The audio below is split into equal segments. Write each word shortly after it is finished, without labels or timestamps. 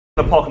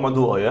I park with my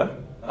daughter, yeah?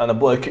 And the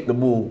boy kicked the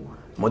ball,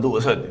 my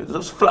daughter's head. It was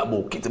just a flat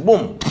ball, kicked it,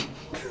 boom.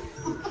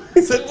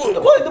 He said,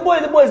 the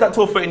boy is like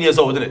 12, 13 years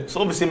old, isn't it? So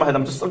obviously in my head,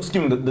 I'm just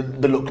giving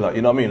the look, like,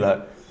 you know what I mean?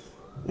 Like,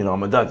 you know,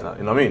 I'm a dad, like,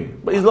 you know what I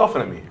mean? But he's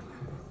laughing at me.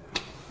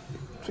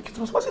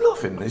 Why's he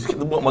laughing? He's kicked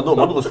the ball at my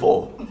daughter's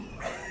 4.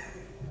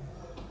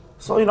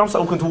 So, you know, I'm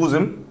starting walking towards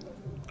him.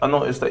 I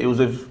noticed that he was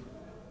with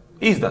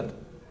his dad.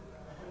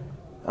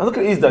 I look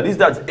at his dad. His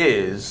dad's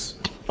ears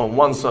on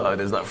one side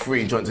is like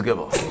 3 joined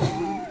together.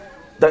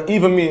 That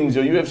even means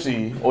you're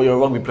UFC or you're a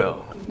rugby player.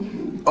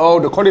 Oh,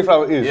 the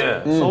cauliflower ears.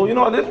 Yeah. So you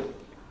know what I did?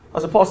 I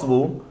said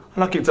possible,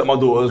 and I kicked at my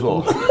daughter as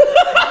well. I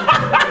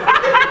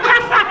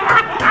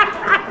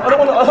don't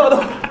want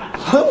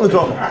the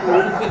drama.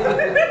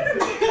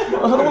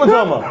 I don't want the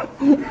drama.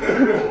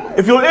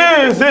 If your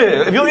ears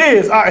here, if your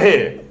ears out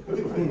here, do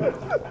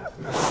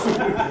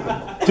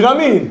you know what I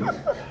mean?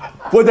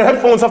 Where the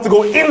headphones have to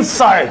go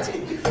inside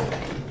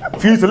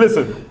for you to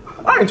listen.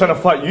 I ain't trying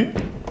to fight you.